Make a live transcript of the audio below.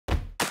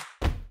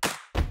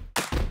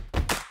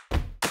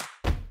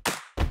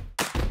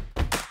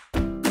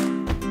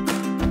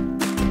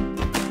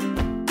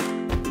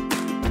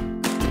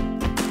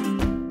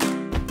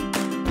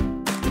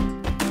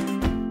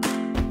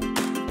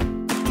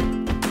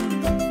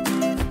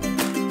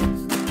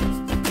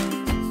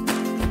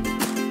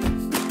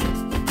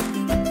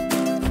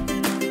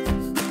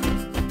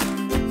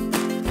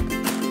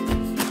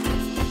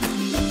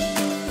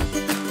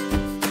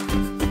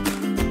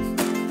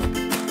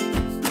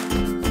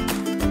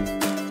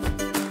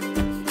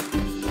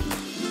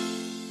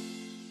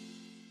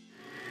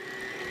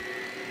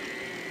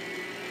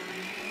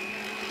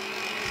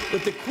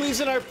With the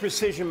Cuisinart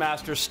Precision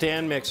Master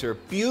stand mixer,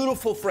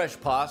 beautiful fresh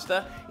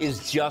pasta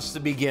is just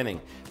the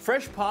beginning.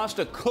 Fresh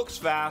pasta cooks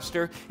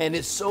faster and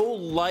is so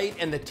light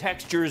and the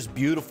texture is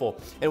beautiful.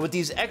 And with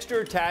these extra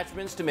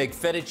attachments to make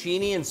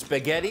fettuccine and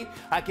spaghetti,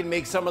 I can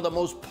make some of the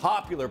most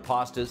popular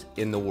pastas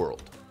in the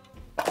world.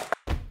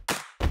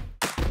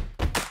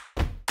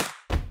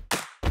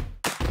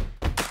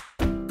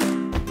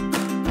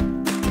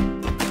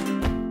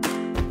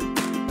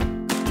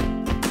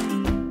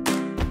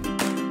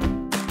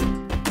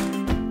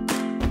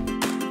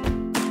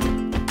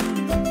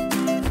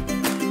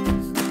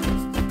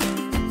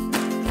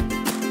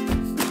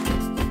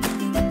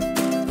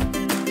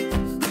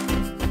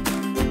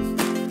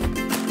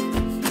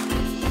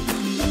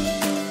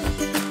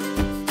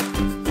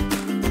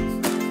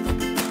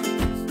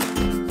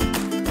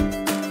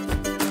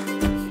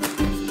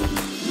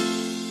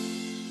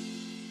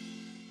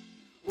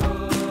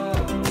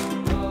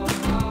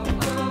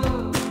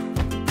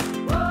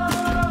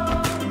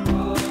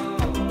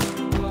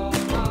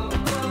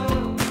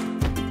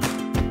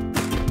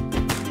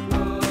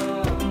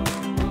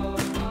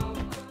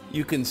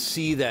 You can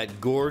see that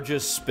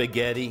gorgeous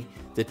spaghetti,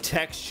 the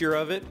texture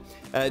of it.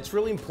 It's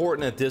really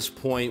important at this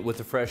point with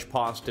the fresh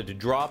pasta to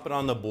drop it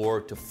on the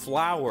board, to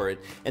flour it,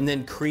 and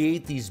then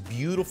create these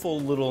beautiful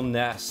little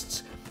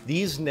nests.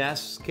 These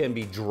nests can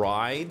be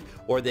dried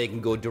or they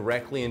can go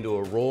directly into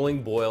a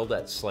rolling boil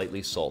that's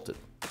slightly salted.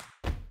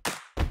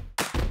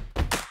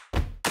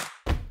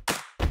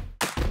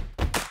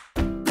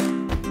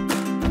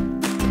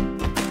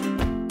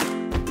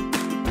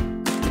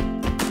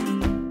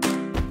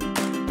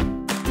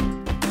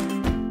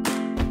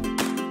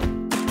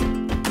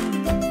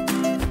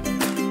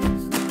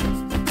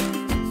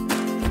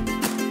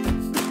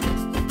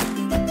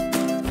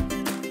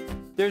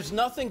 There's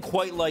nothing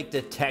quite like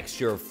the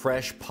texture of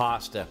fresh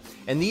pasta,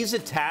 and these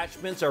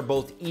attachments are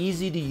both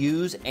easy to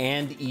use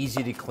and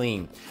easy to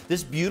clean.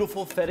 This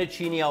beautiful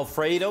fettuccine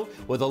alfredo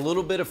with a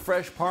little bit of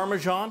fresh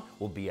Parmesan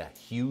will be a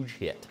huge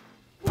hit.